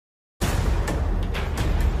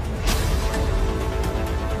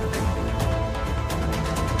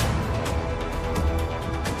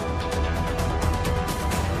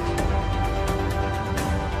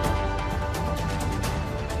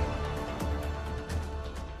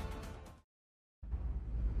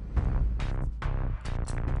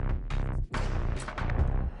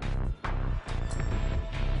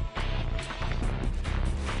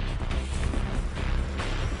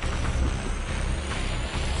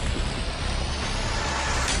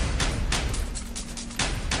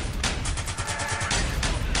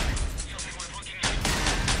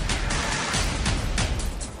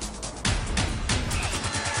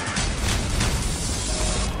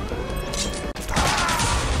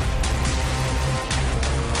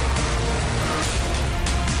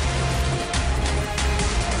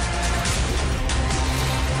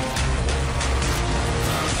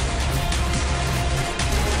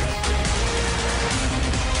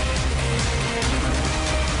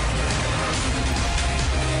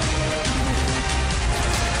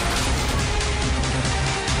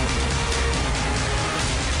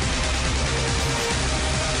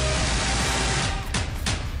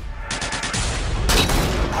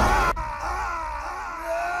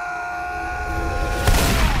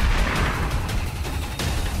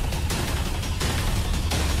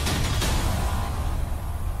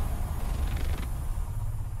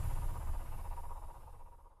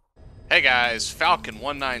Hey guys,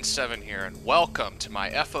 Falcon197 here, and welcome to my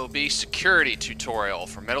FOB security tutorial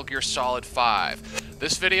for Metal Gear Solid 5.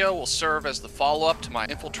 This video will serve as the follow-up to my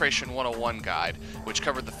Infiltration 101 guide, which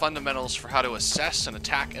covered the fundamentals for how to assess and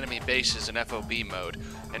attack enemy bases in FOB mode,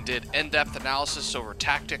 and did in-depth analysis over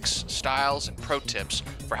tactics, styles, and pro tips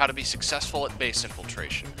for how to be successful at base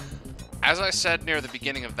infiltration. As I said near the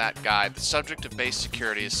beginning of that guide, the subject of base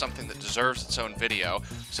security is something that deserves its own video,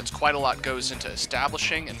 since quite a lot goes into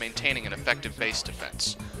establishing and maintaining an effective base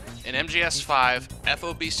defense. In MGS5,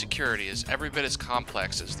 FOB security is every bit as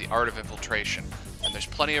complex as the art of infiltration, and there's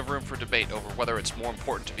plenty of room for debate over whether it's more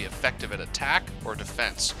important to be effective at attack or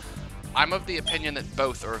defense. I'm of the opinion that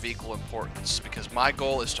both are of equal importance, because my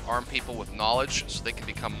goal is to arm people with knowledge so they can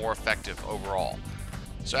become more effective overall.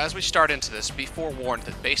 So as we start into this, be forewarned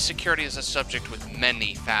that base security is a subject with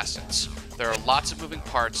many facets. There are lots of moving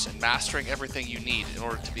parts, and mastering everything you need in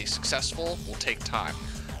order to be successful will take time.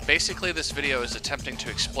 Basically, this video is attempting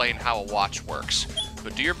to explain how a watch works,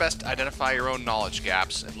 but do your best to identify your own knowledge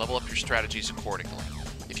gaps and level up your strategies accordingly.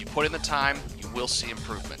 If you put in the time, you will see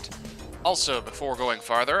improvement. Also, before going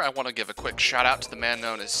farther, I want to give a quick shout out to the man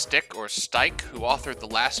known as Stick or Stike, who authored the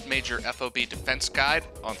last major FOB defense guide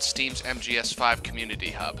on Steam's MGS5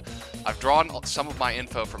 community hub. I've drawn some of my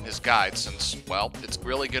info from his guide since, well, it's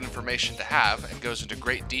really good information to have and goes into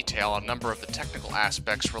great detail on a number of the technical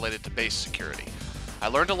aspects related to base security. I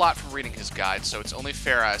learned a lot from reading his guide, so it's only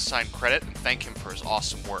fair I assign credit and thank him for his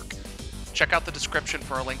awesome work. Check out the description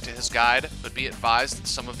for a link to his guide, but be advised that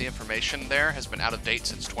some of the information there has been out of date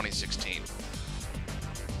since 2016.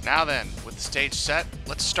 Now then, with the stage set,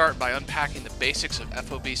 let's start by unpacking the basics of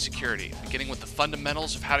FOB security, beginning with the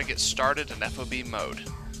fundamentals of how to get started in FOB mode.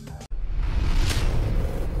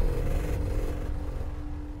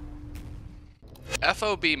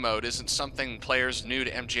 FOB mode isn't something players new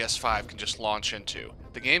to MGS5 can just launch into.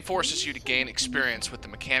 The game forces you to gain experience with the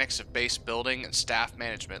mechanics of base building and staff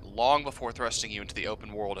management long before thrusting you into the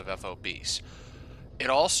open world of FOBs. It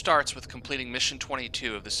all starts with completing Mission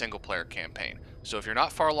 22 of the single-player campaign, so if you're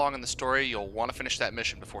not far along in the story, you'll want to finish that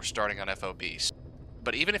mission before starting on FOBs.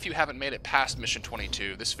 But even if you haven't made it past Mission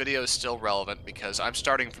 22, this video is still relevant because I'm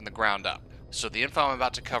starting from the ground up, so the info I'm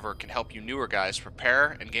about to cover can help you newer guys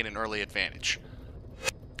prepare and gain an early advantage.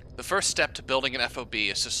 The first step to building an FOB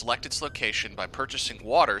is to select its location by purchasing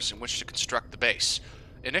waters in which to construct the base.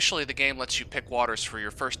 Initially, the game lets you pick waters for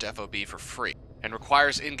your first FOB for free, and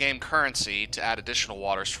requires in-game currency to add additional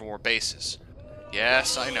waters for more bases.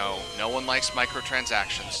 Yes, I know, no one likes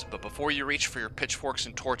microtransactions, but before you reach for your pitchforks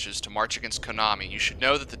and torches to march against Konami, you should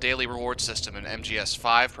know that the daily reward system in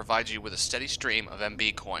MGS5 provides you with a steady stream of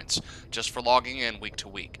MB coins, just for logging in week to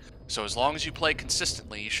week. So as long as you play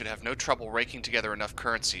consistently, you should have no trouble raking together enough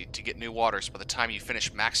currency to get new waters by the time you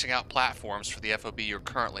finish maxing out platforms for the FOB you're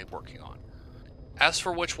currently working on. As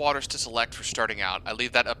for which waters to select for starting out, I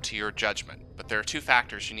leave that up to your judgment, but there are two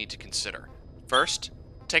factors you need to consider. First,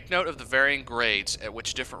 take note of the varying grades at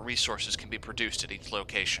which different resources can be produced at each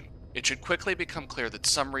location. It should quickly become clear that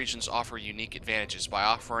some regions offer unique advantages by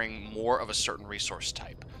offering more of a certain resource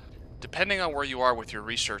type. Depending on where you are with your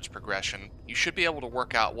research progression, you should be able to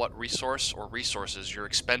work out what resource or resources you're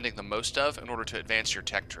expending the most of in order to advance your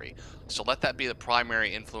tech tree, so let that be the primary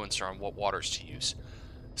influencer on what waters to use.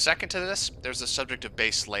 Second to this, there's the subject of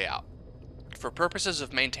base layout. For purposes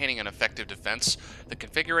of maintaining an effective defense, the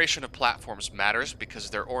configuration of platforms matters because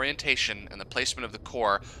their orientation and the placement of the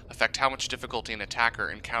core affect how much difficulty an attacker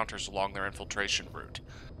encounters along their infiltration route.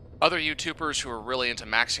 Other YouTubers who are really into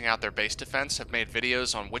maxing out their base defense have made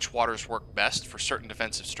videos on which waters work best for certain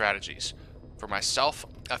defensive strategies. For myself,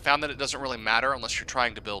 I found that it doesn't really matter unless you're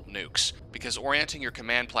trying to build nukes, because orienting your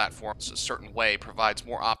command platforms a certain way provides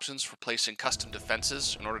more options for placing custom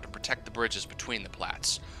defenses in order to protect the bridges between the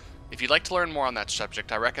plats. If you'd like to learn more on that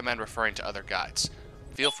subject, I recommend referring to other guides.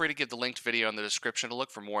 Feel free to give the linked video in the description to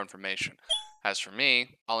look for more information. As for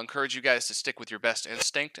me, I'll encourage you guys to stick with your best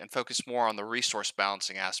instinct and focus more on the resource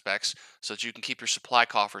balancing aspects so that you can keep your supply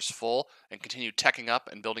coffers full and continue teching up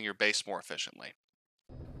and building your base more efficiently.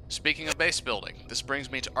 Speaking of base building, this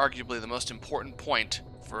brings me to arguably the most important point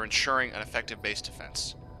for ensuring an effective base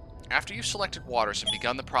defense. After you've selected waters and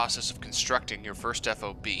begun the process of constructing your first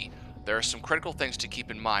FOB, there are some critical things to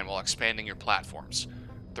keep in mind while expanding your platforms.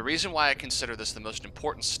 The reason why I consider this the most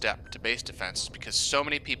important step to base defense is because so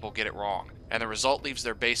many people get it wrong, and the result leaves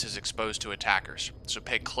their bases exposed to attackers, so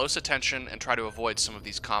pay close attention and try to avoid some of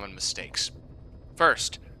these common mistakes.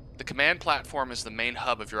 First, the command platform is the main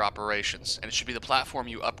hub of your operations, and it should be the platform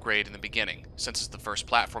you upgrade in the beginning, since it's the first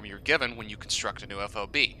platform you're given when you construct a new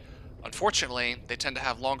FOB. Unfortunately, they tend to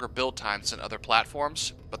have longer build times than other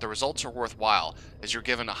platforms, but the results are worthwhile as you're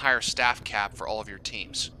given a higher staff cap for all of your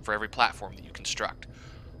teams, for every platform that you construct.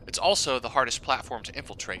 It's also the hardest platform to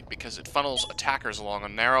infiltrate because it funnels attackers along a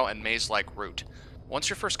narrow and maze-like route. Once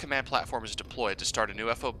your first command platform is deployed to start a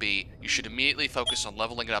new FOB, you should immediately focus on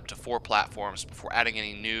leveling it up to 4 platforms before adding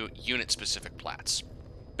any new unit-specific plats.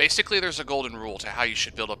 Basically, there's a golden rule to how you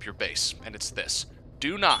should build up your base, and it's this.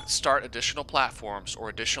 Do not start additional platforms or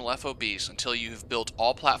additional FOBs until you have built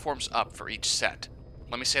all platforms up for each set.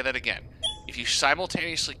 Let me say that again. If you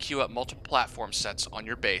simultaneously queue up multiple platform sets on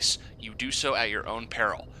your base, you do so at your own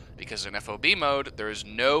peril, because in FOB mode, there is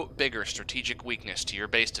no bigger strategic weakness to your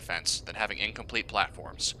base defense than having incomplete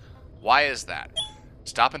platforms. Why is that?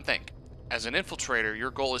 Stop and think. As an infiltrator,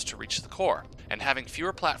 your goal is to reach the core, and having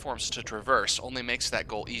fewer platforms to traverse only makes that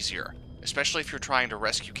goal easier, especially if you're trying to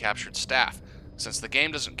rescue captured staff, since the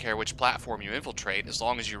game doesn't care which platform you infiltrate as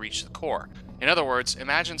long as you reach the core. In other words,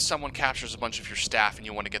 imagine someone captures a bunch of your staff and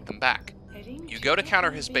you want to get them back. You go to counter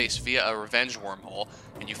his base via a revenge wormhole,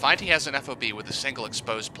 and you find he has an FOB with a single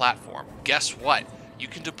exposed platform. Guess what? You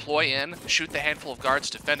can deploy in, shoot the handful of guards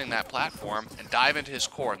defending that platform, and dive into his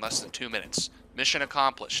core in less than 2 minutes. Mission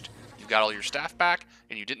accomplished. You've got all your staff back,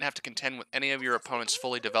 and you didn't have to contend with any of your opponent's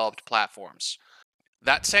fully developed platforms.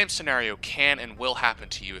 That same scenario can and will happen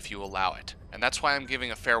to you if you allow it, and that's why I'm giving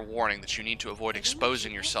a fair warning that you need to avoid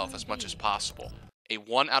exposing yourself as much as possible. A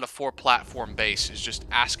 1 out of 4 platform base is just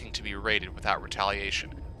asking to be raided without retaliation,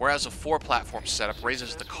 whereas a 4 platform setup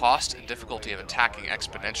raises the cost and difficulty of attacking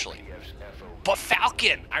exponentially. But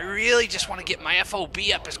Falcon, I really just want to get my FOB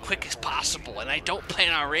up as quick as possible, and I don't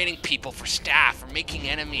plan on raiding people for staff or making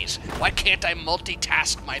enemies. Why can't I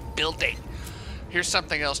multitask my building? Here's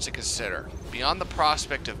something else to consider. Beyond the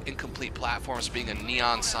prospect of incomplete platforms being a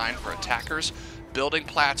neon sign for attackers, building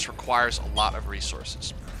plats requires a lot of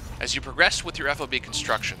resources. As you progress with your FOB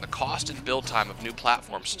construction, the cost and build time of new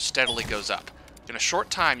platforms steadily goes up. In a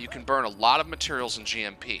short time, you can burn a lot of materials in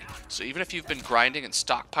GMP, so even if you've been grinding and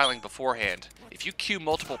stockpiling beforehand, if you queue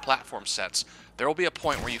multiple platform sets, there will be a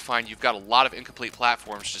point where you find you've got a lot of incomplete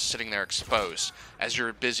platforms just sitting there exposed, as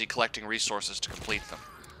you're busy collecting resources to complete them.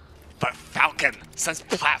 But Falcon, since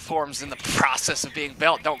platforms in the process of being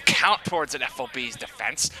built don't count towards an FOB's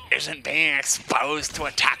defense, isn't being exposed to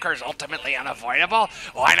attackers ultimately unavoidable?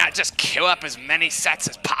 Why not just queue up as many sets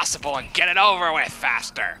as possible and get it over with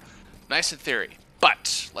faster? Nice in theory,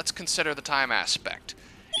 but let's consider the time aspect.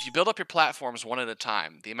 If you build up your platforms one at a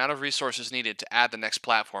time, the amount of resources needed to add the next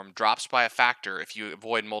platform drops by a factor if you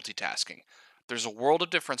avoid multitasking. There's a world of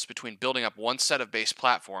difference between building up one set of base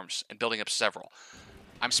platforms and building up several.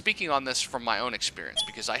 I'm speaking on this from my own experience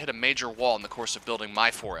because I hit a major wall in the course of building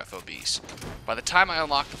my 4 FOBs. By the time I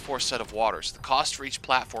unlocked the 4th set of waters, the cost for each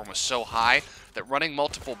platform was so high that running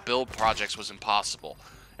multiple build projects was impossible,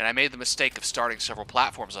 and I made the mistake of starting several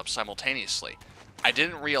platforms up simultaneously. I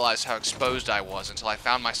didn't realize how exposed I was until I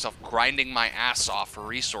found myself grinding my ass off for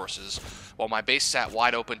resources while my base sat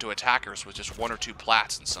wide open to attackers with just 1 or 2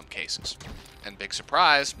 plats in some cases. And big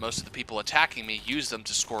surprise, most of the people attacking me used them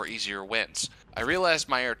to score easier wins. I realized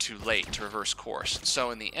my error too late to reverse course, so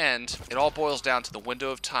in the end, it all boils down to the window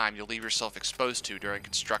of time you'll leave yourself exposed to during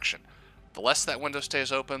construction. The less that window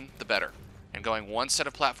stays open, the better, and going one set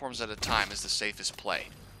of platforms at a time is the safest play.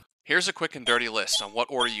 Here's a quick and dirty list on what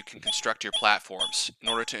order you can construct your platforms in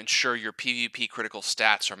order to ensure your PvP critical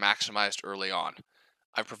stats are maximized early on.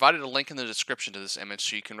 I've provided a link in the description to this image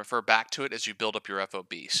so you can refer back to it as you build up your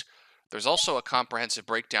FOBs. There's also a comprehensive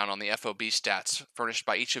breakdown on the FOB stats furnished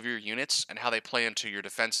by each of your units and how they play into your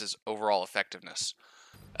defense's overall effectiveness.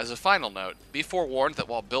 As a final note, be forewarned that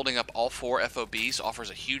while building up all 4 FOBs offers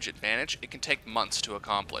a huge advantage, it can take months to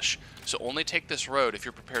accomplish, so only take this road if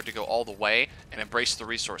you're prepared to go all the way and embrace the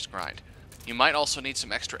resource grind. You might also need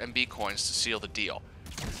some extra MB coins to seal the deal.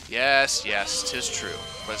 Yes, 'tis true,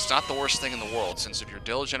 but it's not the worst thing in the world, since if you're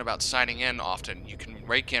diligent about signing in often, you can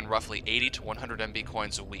rake in roughly 80 to 100 MB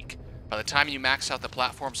coins a week. By the time you max out the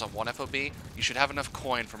platforms on one FOB, you should have enough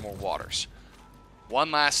coin for more waters.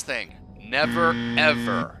 One last thing, never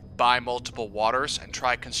ever buy multiple waters and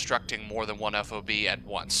try constructing more than one FOB at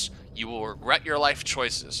once. You will regret your life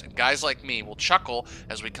choices, and guys like me will chuckle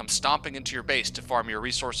as we come stomping into your base to farm your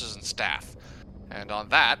resources and staff. And on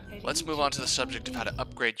that, let's move on to the subject of how to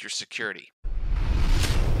upgrade your security.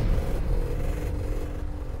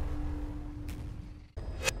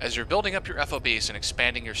 As you're building up your FOBs and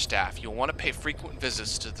expanding your staff, you'll want to pay frequent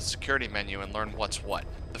visits to the security menu and learn what's what.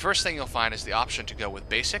 The first thing you'll find is the option to go with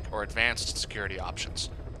basic or advanced security options.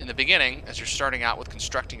 In the beginning, as you're starting out with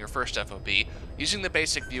constructing your first FOB, using the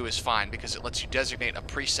basic view is fine because it lets you designate a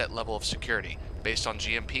preset level of security, based on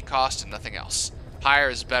GMP cost and nothing else. Higher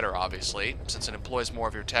is better, obviously, since it employs more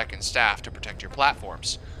of your tech and staff to protect your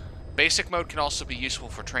platforms. Basic mode can also be useful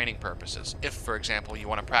for training purposes, if, for example, you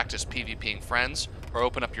want to practice PvPing friends or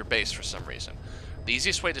open up your base for some reason. The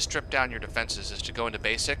easiest way to strip down your defenses is to go into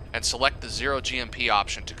Basic and select the 0 GMP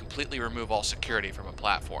option to completely remove all security from a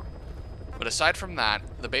platform. But aside from that,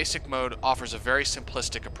 the Basic mode offers a very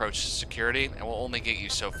simplistic approach to security and will only get you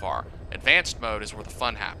so far. Advanced mode is where the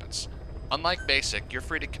fun happens. Unlike Basic, you're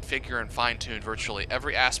free to configure and fine-tune virtually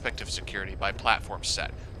every aspect of security by platform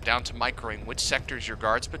set, down to microing which sectors your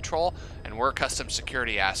guards patrol and where custom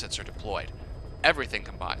security assets are deployed. Everything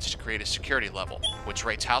combines to create a security level, which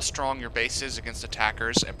rates how strong your base is against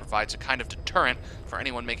attackers and provides a kind of deterrent for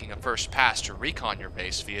anyone making a first pass to recon your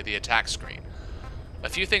base via the attack screen. A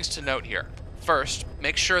few things to note here. First,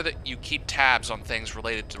 make sure that you keep tabs on things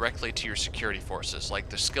related directly to your security forces, like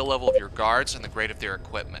the skill level of your guards and the grade of their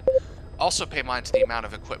equipment. Also pay mind to the amount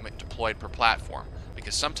of equipment deployed per platform,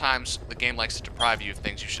 because sometimes the game likes to deprive you of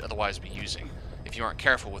things you should otherwise be using, if you aren't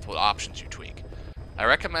careful with what options you tweak. I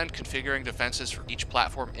recommend configuring defenses for each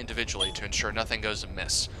platform individually to ensure nothing goes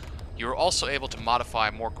amiss. You are also able to modify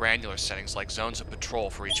more granular settings like zones of patrol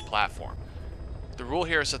for each platform. The rule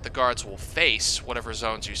here is that the guards will face whatever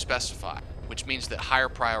zones you specify, which means that higher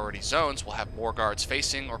priority zones will have more guards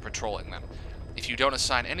facing or patrolling them. If you don't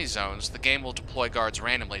assign any zones, the game will deploy guards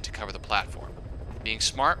randomly to cover the platform. Being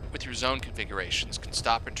smart with your zone configurations can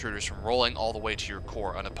stop intruders from rolling all the way to your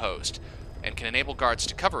core unopposed, and can enable guards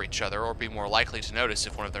to cover each other or be more likely to notice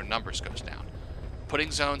if one of their numbers goes down.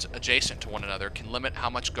 Putting zones adjacent to one another can limit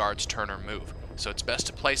how much guards turn or move, so it's best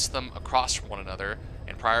to place them across from one another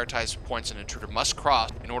and prioritize points an intruder must cross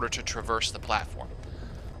in order to traverse the platform.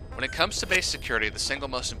 When it comes to base security, the single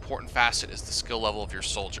most important facet is the skill level of your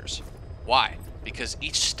soldiers. Why? Because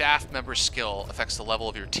each staff member's skill affects the level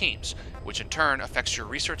of your teams, which in turn affects your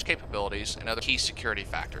research capabilities and other key security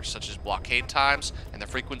factors, such as blockade times and the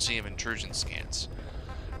frequency of intrusion scans.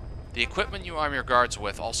 The equipment you arm your guards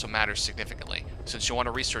with also matters significantly, since you'll want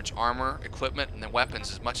to research armor, equipment, and then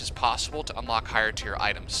weapons as much as possible to unlock higher tier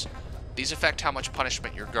items. These affect how much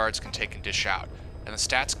punishment your guards can take and dish out, and the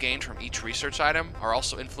stats gained from each research item are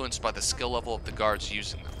also influenced by the skill level of the guards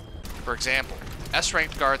using them. For example,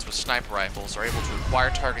 S-ranked guards with sniper rifles are able to acquire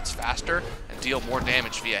targets faster and deal more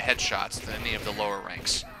damage via headshots than any of the lower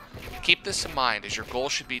ranks. Keep this in mind, as your goal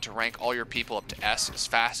should be to rank all your people up to S as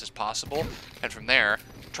fast as possible, and from there,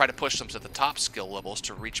 try to push them to the top skill levels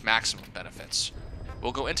to reach maximum benefits.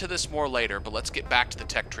 We'll go into this more later, but let's get back to the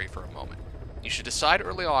tech tree for a moment. You should decide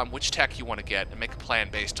early on which tech you want to get and make a plan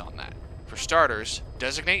based on that. For starters,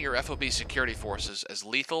 designate your FOB security forces as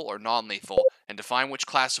lethal or non-lethal and define which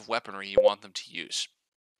class of weaponry you want them to use.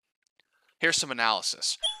 Here's some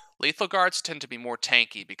analysis. Lethal guards tend to be more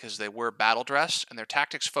tanky because they wear battle dress and their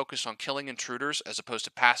tactics focus on killing intruders as opposed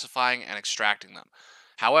to pacifying and extracting them.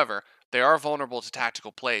 However, they are vulnerable to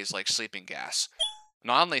tactical plays like sleeping gas.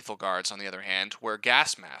 Non-lethal guards, on the other hand, wear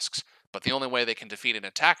gas masks, but the only way they can defeat an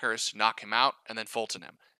attacker is to knock him out and then Fulton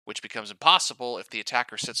him, which becomes impossible if the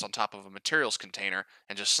attacker sits on top of a materials container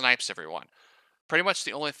and just snipes everyone. Pretty much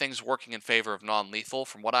the only things working in favor of non-lethal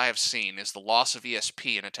from what I have seen is the loss of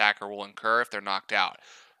ESP an attacker will incur if they're knocked out,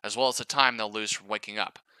 as well as the time they'll lose from waking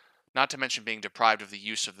up. Not to mention being deprived of the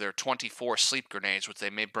use of their 24 sleep grenades which they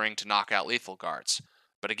may bring to knock out lethal guards.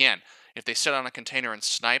 But again, if they sit on a container and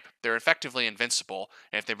snipe, they're effectively invincible,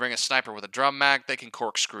 and if they bring a sniper with a drum mag, they can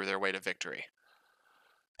corkscrew their way to victory.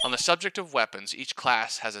 On the subject of weapons, each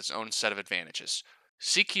class has its own set of advantages.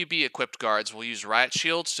 CQB-equipped guards will use riot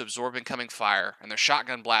shields to absorb incoming fire, and their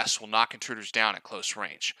shotgun blasts will knock intruders down at close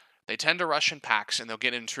range. They tend to rush in packs, and they'll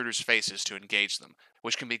get in intruders' faces to engage them,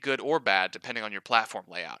 which can be good or bad depending on your platform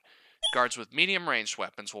layout. Guards with medium-ranged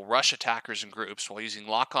weapons will rush attackers in groups while using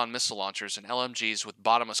lock-on missile launchers and LMGs with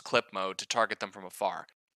bottomless clip mode to target them from afar.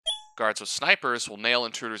 Guards with snipers will nail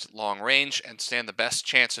intruders at long range and stand the best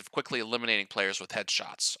chance of quickly eliminating players with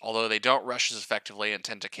headshots, although they don't rush as effectively and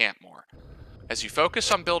tend to camp more. As you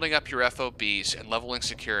focus on building up your FOBs and leveling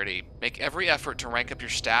security, make every effort to rank up your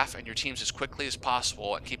staff and your teams as quickly as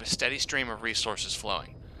possible and keep a steady stream of resources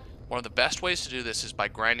flowing. One of the best ways to do this is by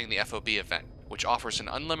grinding the FOB event, which offers an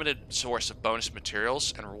unlimited source of bonus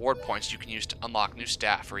materials and reward points you can use to unlock new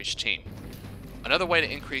staff for each team. Another way to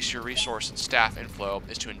increase your resource and staff inflow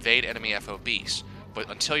is to invade enemy FOBs, but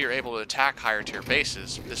until you're able to attack higher tier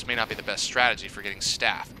bases, this may not be the best strategy for getting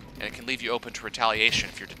staff, and it can leave you open to retaliation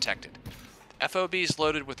if you're detected. FOBs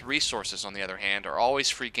loaded with resources, on the other hand, are always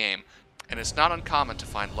free game, and it's not uncommon to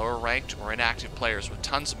find lower ranked or inactive players with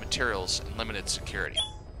tons of materials and limited security.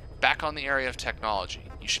 Back on the area of technology,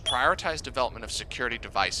 you should prioritize development of security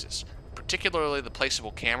devices, particularly the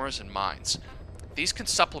placeable cameras and mines. These can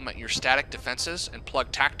supplement your static defenses and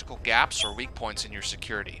plug tactical gaps or weak points in your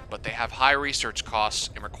security, but they have high research costs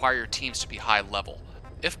and require your teams to be high level.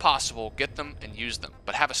 If possible, get them and use them,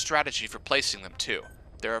 but have a strategy for placing them too.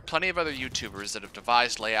 There are plenty of other YouTubers that have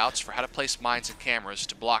devised layouts for how to place mines and cameras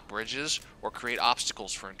to block bridges or create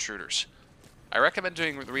obstacles for intruders. I recommend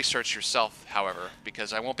doing the research yourself, however,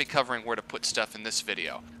 because I won't be covering where to put stuff in this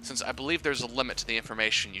video, since I believe there's a limit to the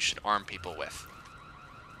information you should arm people with.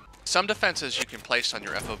 Some defenses you can place on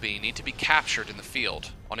your FOB need to be captured in the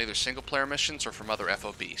field, on either single-player missions or from other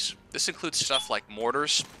FOBs. This includes stuff like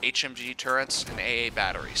mortars, HMG turrets, and AA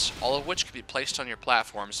batteries, all of which can be placed on your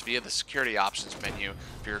platforms via the security options menu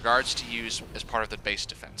for your guards to use as part of the base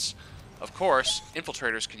defense. Of course,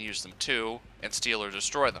 infiltrators can use them too, and steal or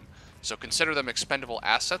destroy them, so consider them expendable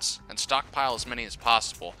assets and stockpile as many as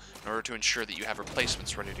possible in order to ensure that you have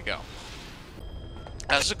replacements ready to go.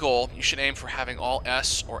 As a goal, you should aim for having all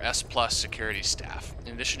S or S+ security staff,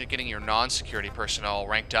 in addition to getting your non-security personnel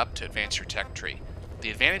ranked up to advance your tech tree. The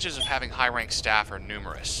advantages of having high-ranked staff are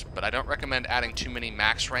numerous, but I don't recommend adding too many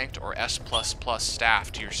max-ranked or S++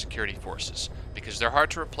 staff to your security forces, because they're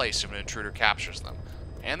hard to replace if an intruder captures them.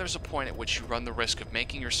 And there's a point at which you run the risk of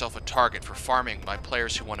making yourself a target for farming by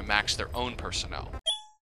players who want to max their own personnel.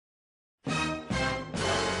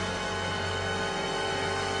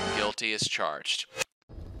 Guilty as charged.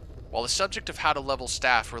 While the subject of how to level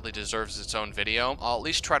staff really deserves its own video, I'll at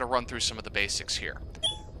least try to run through some of the basics here.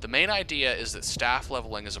 The main idea is that staff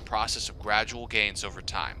leveling is a process of gradual gains over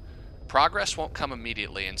time. Progress won't come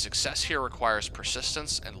immediately, and success here requires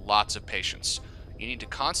persistence and lots of patience. You need to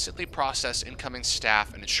constantly process incoming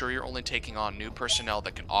staff and ensure you're only taking on new personnel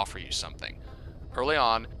that can offer you something. Early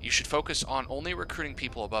on, you should focus on only recruiting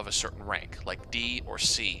people above a certain rank, like D or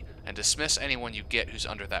C, and dismiss anyone you get who's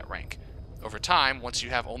under that rank. Over time, once you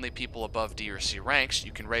have only people above D or C ranks,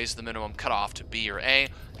 you can raise the minimum cutoff to B or A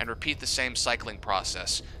and repeat the same cycling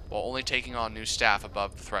process, while only taking on new staff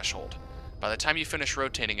above the threshold. By the time you finish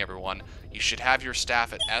rotating everyone, you should have your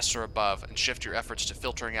staff at S or above and shift your efforts to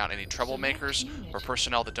filtering out any troublemakers or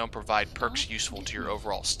personnel that don't provide perks useful to your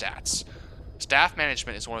overall stats. Staff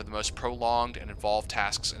management is one of the most prolonged and involved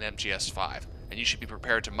tasks in MGS5, and you should be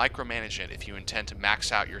prepared to micromanage it if you intend to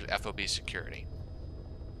max out your FOB security.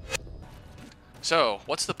 So,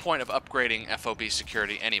 what's the point of upgrading FOB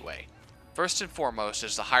security anyway? First and foremost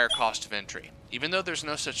is the higher cost of entry. Even though there's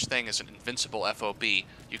no such thing as an invincible FOB,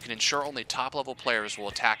 you can ensure only top-level players will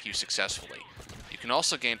attack you successfully. You can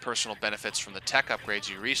also gain personal benefits from the tech upgrades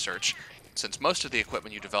you research, since most of the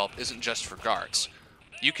equipment you develop isn't just for guards.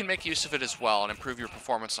 You can make use of it as well and improve your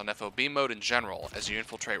performance on FOB mode in general as you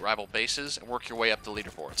infiltrate rival bases and work your way up the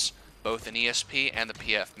leaderboards, both in ESP and the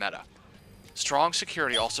PF meta. Strong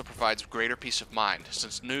security also provides greater peace of mind,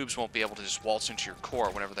 since noobs won't be able to just waltz into your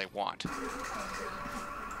core whenever they want.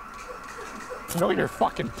 Know your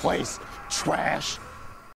fucking place, trash.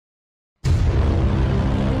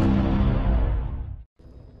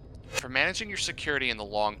 For managing your security in the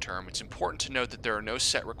long term, it's important to note that there are no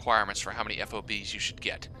set requirements for how many FOBs you should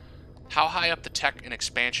get. How high up the tech and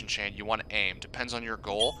expansion chain you want to aim depends on your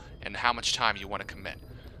goal and how much time you want to commit.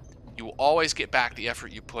 You will always get back the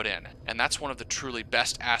effort you put in, and that's one of the truly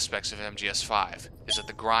best aspects of MGS5, is that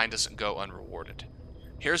the grind doesn't go unrewarded.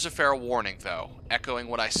 Here's a fair warning though, echoing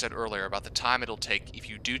what I said earlier about the time it'll take if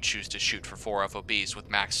you do choose to shoot for 4 FOBs with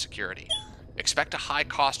max security. Expect a high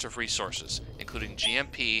cost of resources, including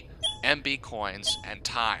GMP, MB coins, and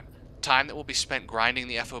time. Time that will be spent grinding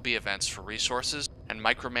the FOB events for resources and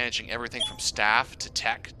micromanaging everything from staff to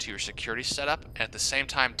tech to your security setup, and at the same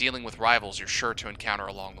time dealing with rivals you're sure to encounter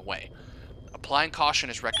along the way. Applying caution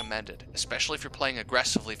is recommended, especially if you're playing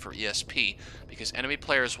aggressively for ESP, because enemy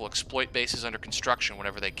players will exploit bases under construction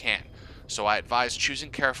whenever they can, so I advise choosing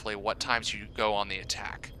carefully what times you go on the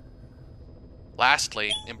attack.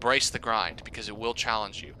 Lastly, embrace the grind, because it will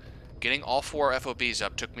challenge you. Getting all 4 FOBs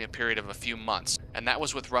up took me a period of a few months, and that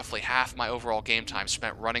was with roughly half my overall game time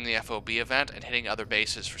spent running the FOB event and hitting other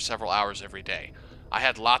bases for several hours every day. I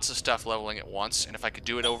had lots of stuff leveling at once, and if I could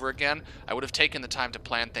do it over again, I would have taken the time to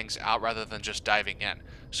plan things out rather than just diving in,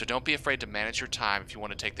 so don't be afraid to manage your time if you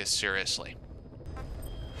want to take this seriously.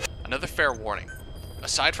 Another fair warning.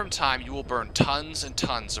 Aside from time, you will burn tons and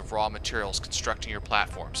tons of raw materials constructing your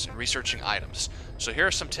platforms and researching items, so here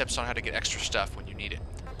are some tips on how to get extra stuff when you need it.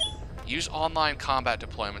 Use online combat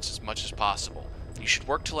deployments as much as possible. You should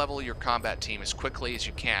work to level your combat team as quickly as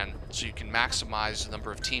you can so you can maximize the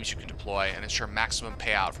number of teams you can deploy and ensure maximum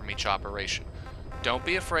payout from each operation. Don't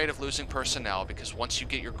be afraid of losing personnel, because once you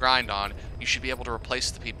get your grind on, you should be able to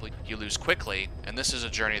replace the people you lose quickly, and this is a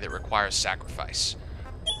journey that requires sacrifice.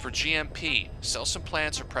 For GMP, sell some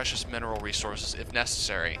plants or precious mineral resources if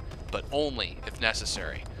necessary, but only if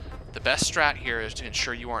necessary. The best strat here is to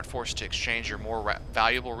ensure you aren't forced to exchange your more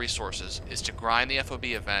valuable resources is to grind the FOB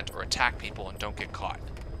event or attack people and don't get caught.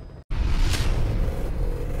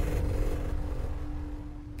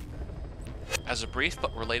 As a brief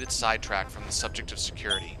but related sidetrack from the subject of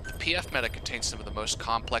security, the PF meta contains some of the most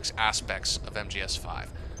complex aspects of MGS5.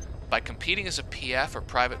 By competing as a PF or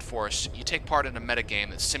private force, you take part in a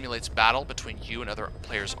metagame that simulates battle between you and other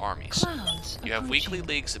players' armies. You have weekly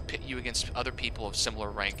leagues that pit you against other people of similar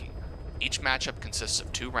ranking. Each matchup consists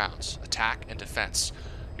of 2 rounds, attack and defense.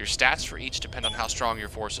 Your stats for each depend on how strong your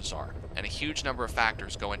forces are, and a huge number of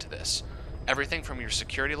factors go into this. Everything from your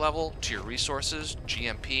security level to your resources,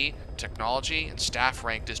 GMP, technology, and staff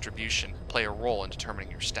rank distribution play a role in determining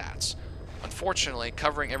your stats. Unfortunately,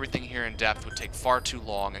 covering everything here in depth would take far too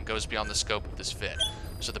long and goes beyond the scope of this vid,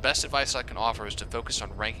 so the best advice I can offer is to focus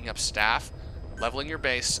on ranking up staff, leveling your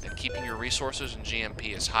base, and keeping your resources and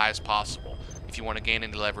GMP as high as possible if you want to gain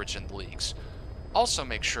any leverage in the leagues. Also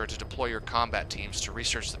make sure to deploy your combat teams to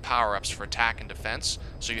research the power-ups for attack and defense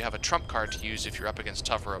so you have a trump card to use if you're up against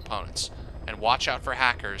tougher opponents. And watch out for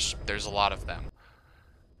hackers, there's a lot of them.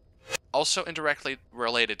 Also indirectly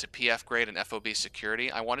related to PF grade and FOB security,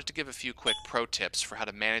 I wanted to give a few quick pro tips for how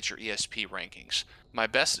to manage your ESP rankings. My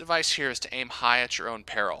best advice here is to aim high at your own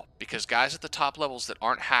peril, because guys at the top levels that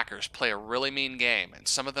aren't hackers play a really mean game, and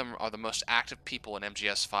some of them are the most active people in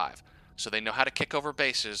MGS5. So they know how to kick over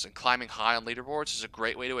bases, and climbing high on leaderboards is a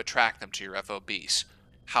great way to attract them to your FOBs.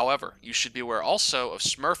 However, you should be aware also of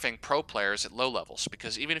smurfing pro players at low levels,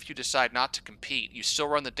 because even if you decide not to compete, you still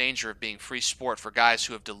run the danger of being free sport for guys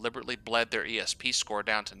who have deliberately bled their ESP score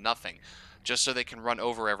down to nothing, just so they can run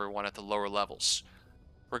over everyone at the lower levels.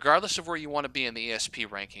 Regardless of where you want to be in the ESP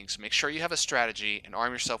rankings, make sure you have a strategy and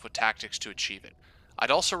arm yourself with tactics to achieve it.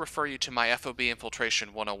 I'd also refer you to my FOB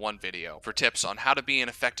Infiltration 101 video for tips on how to be an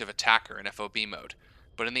effective attacker in FOB mode.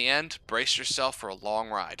 But in the end, brace yourself for a long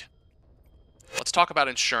ride. Let's talk about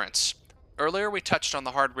insurance. Earlier we touched on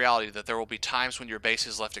the hard reality that there will be times when your base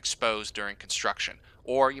is left exposed during construction,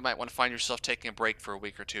 or you might want to find yourself taking a break for a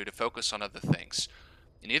week or two to focus on other things.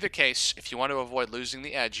 In either case, if you want to avoid losing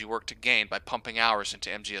the edge you work to gain by pumping hours into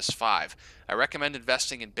MGS5, I recommend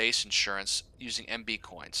investing in base insurance using MB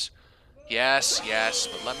coins. Yes,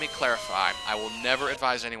 but let me clarify, I will never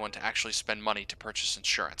advise anyone to actually spend money to purchase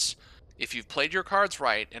insurance. If you've played your cards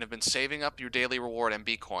right and have been saving up your daily reward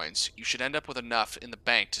MB coins, you should end up with enough in the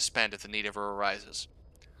bank to spend if the need ever arises.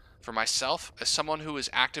 For myself, as someone who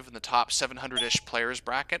is active in the top 700-ish players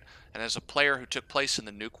bracket, and as a player who took place in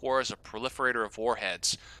the nuke war as a proliferator of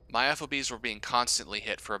warheads, my FOBs were being constantly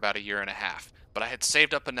hit for about a year and a half, but I had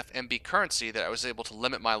saved up enough MB currency that I was able to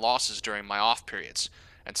limit my losses during my off periods,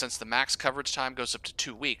 and since the max coverage time goes up to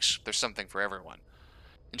 2 weeks, there's something for everyone.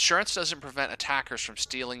 Insurance doesn't prevent attackers from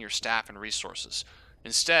stealing your staff and resources.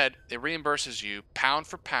 Instead, it reimburses you pound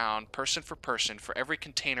for pound, person for person, for every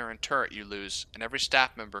container and turret you lose and every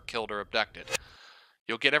staff member killed or abducted.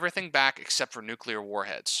 You'll get everything back except for nuclear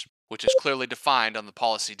warheads, which is clearly defined on the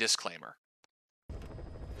policy disclaimer.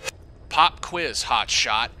 Pop quiz,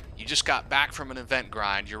 hotshot. You just got back from an event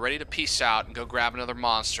grind, you're ready to peace out and go grab another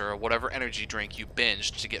monster or whatever energy drink you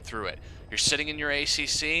binged to get through it. You're sitting in your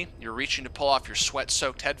ACC, you're reaching to pull off your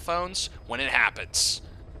sweat-soaked headphones when it happens.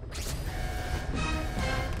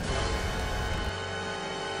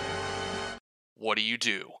 What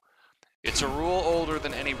do? It's a rule older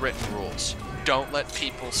than any written rules. Don't let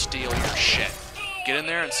people steal your shit. Get in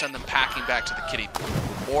there and send them packing back to the kiddie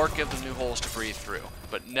pool, or give them new holes to breathe through.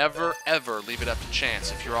 But never, ever leave it up to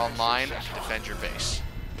chance if you're online to defend your base.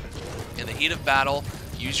 In the heat of battle,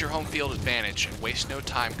 use your home field advantage and waste no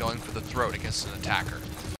time going for the throat against an attacker.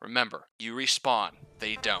 Remember, you respawn,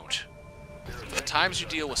 they don't. The times you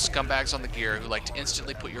deal with scumbags on the gear who like to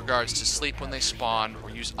instantly put your guards to sleep when they spawn, or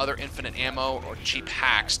use other infinite ammo or cheap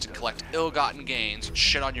hacks to collect ill-gotten gains and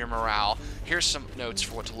shit on your morale, here's some notes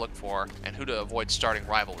for what to look for and who to avoid starting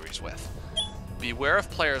rivalries with. Beware of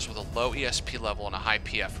players with a low ESP level and a high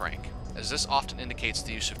PF rank, as this often indicates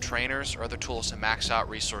the use of trainers or other tools to max out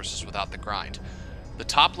resources without the grind. The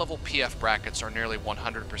top level PF brackets are nearly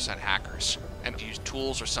 100% hackers, and use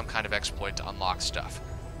tools or some kind of exploit to unlock stuff.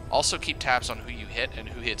 Also keep tabs on who you hit and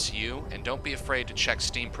who hits you, and don't be afraid to check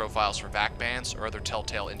Steam profiles for VAC bans or other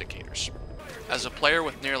telltale indicators. As a player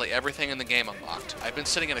with nearly everything in the game unlocked, I've been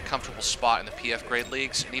sitting in a comfortable spot in the PF grade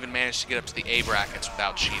leagues and even managed to get up to the A brackets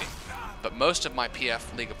without cheating. But most of my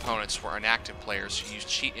PF league opponents were inactive players who used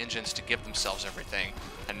cheat engines to give themselves everything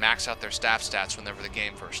and max out their staff stats whenever the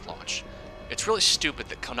game first launched. It's really stupid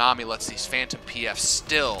that Konami lets these phantom PFs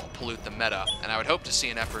still pollute the meta, and I would hope to see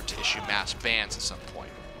an effort to issue mass bans at some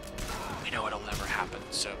point. We know it'll never happen,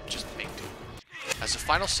 so just make do. As a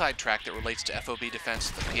final sidetrack that relates to FOB defense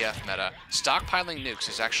in the PF meta, stockpiling nukes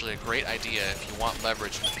is actually a great idea if you want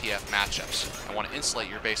leverage in the PF matchups and want to insulate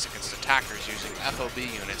your base against attackers using FOB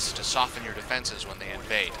units to soften your defenses when they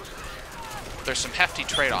invade. There's some hefty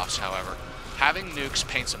trade-offs, however. Having nukes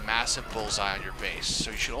paints a massive bullseye on your base,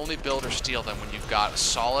 so you should only build or steal them when you've got a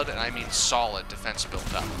solid, and I mean solid, defense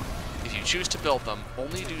built up. If you choose to build them,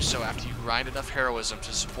 only do so after you grind enough heroism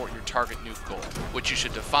to support your target nuke goal, which you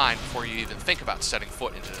should define before you even think about setting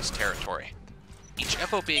foot into this territory. Each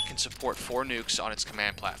FOB can support 4 nukes on its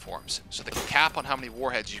command platforms, so the cap on how many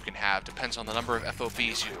warheads you can have depends on the number of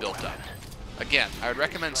FOBs you've built up. Again, I would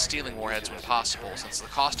recommend stealing warheads when possible, since the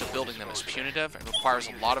cost of building them is punitive and requires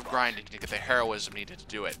a lot of grinding to get the heroism needed to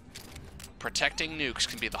do it. Protecting nukes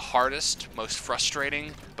can be the hardest, most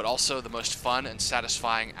frustrating, but also the most fun and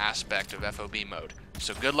satisfying aspect of FOB mode.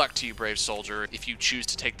 So good luck to you, brave soldier, if you choose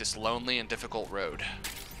to take this lonely and difficult road.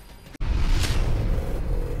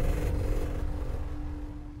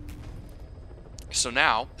 So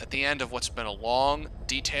now, at the end of what's been a long,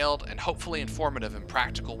 detailed, and hopefully informative and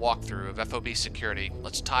practical walkthrough of FOB security,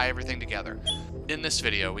 let's tie everything together. In this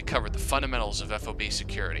video, we covered the fundamentals of FOB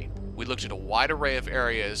security. We looked at a wide array of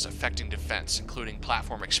areas affecting defense, including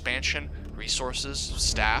platform expansion, resources,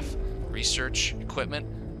 staff, research,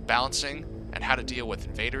 equipment, balancing, and how to deal with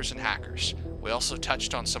invaders and hackers. We also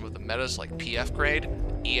touched on some of the metas like PF grade,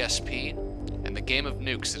 ESP, and the game of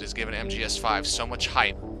nukes that has given MGS5 so much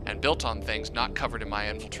hype and built on things not covered in my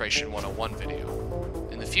Infiltration 101 video.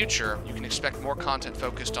 In the future, you can expect more content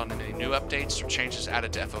focused on any new updates or changes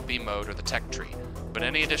added to FOB mode or the tech tree, but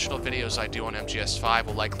any additional videos I do on MGS5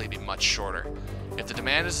 will likely be much shorter. If the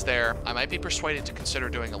demand is there, I might be persuaded to consider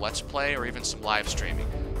doing a Let's Play or even some live streaming,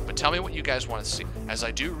 but tell me what you guys want to see, as I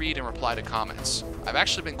do read and reply to comments. I've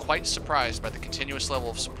actually been quite surprised by the continuous level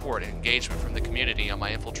of support and engagement from the community on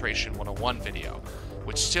my Infiltration 101 video,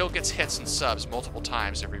 which still gets hits and subs multiple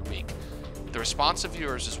times every week. The response of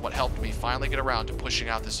viewers is what helped me finally get around to pushing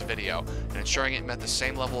out this video and ensuring it met the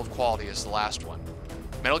same level of quality as the last one.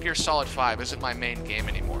 Metal Gear Solid 5 isn't my main game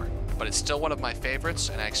anymore, but it's still one of my favorites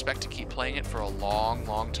and I expect to keep playing it for a long,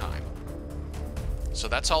 long time. So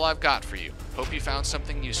that's all I've got for you. Hope you found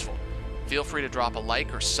something useful. Feel free to drop a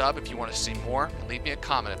like or sub if you want to see more, and leave me a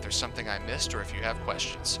comment if there's something I missed or if you have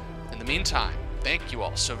questions. In the meantime, thank you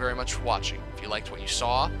all so very much for watching. If you liked what you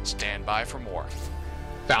saw, stand by for more.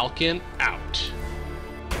 Falcon out.